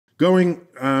going,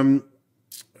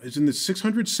 is in the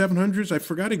 600s, 700s. I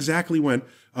forgot exactly when.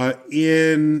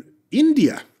 In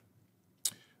India,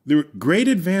 there were great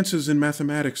advances in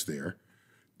mathematics there,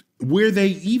 where they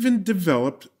even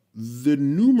developed the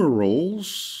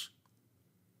numerals,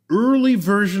 early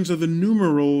versions of the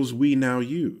numerals we now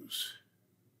use.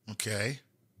 Okay.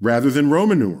 Rather than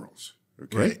Roman numerals.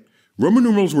 Okay. Right. Roman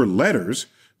numerals were letters.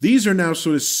 These are now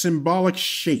sort of symbolic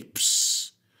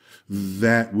shapes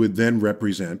that would then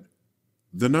represent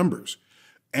the numbers.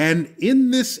 And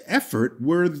in this effort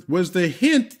was the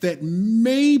hint that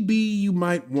maybe you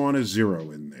might want a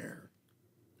zero in there.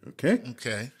 Okay?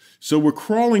 Okay. So we're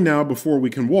crawling now before we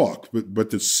can walk, but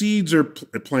the seeds are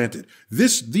planted.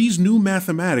 These new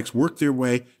mathematics worked their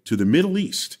way to the Middle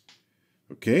East.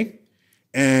 Okay?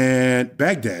 And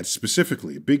Baghdad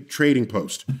specifically, a big trading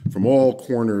post from all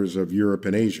corners of Europe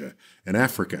and Asia and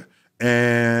Africa.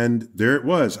 And there it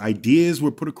was. Ideas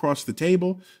were put across the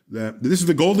table. This is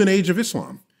the golden age of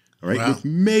Islam. All right, wow.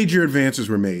 Major advances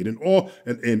were made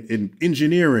in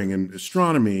engineering and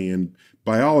astronomy and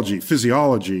biology,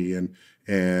 physiology and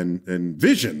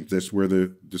vision. That's where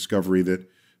the discovery that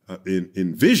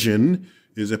in vision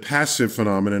is a passive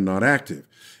phenomenon, not active.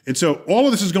 And so all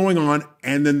of this is going on,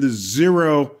 and then the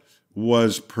zero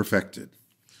was perfected.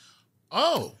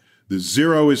 Oh. The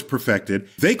zero is perfected.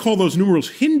 They call those numerals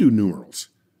Hindu numerals.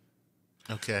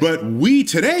 Okay. But we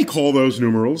today call those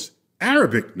numerals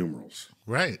Arabic numerals.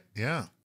 Right, yeah.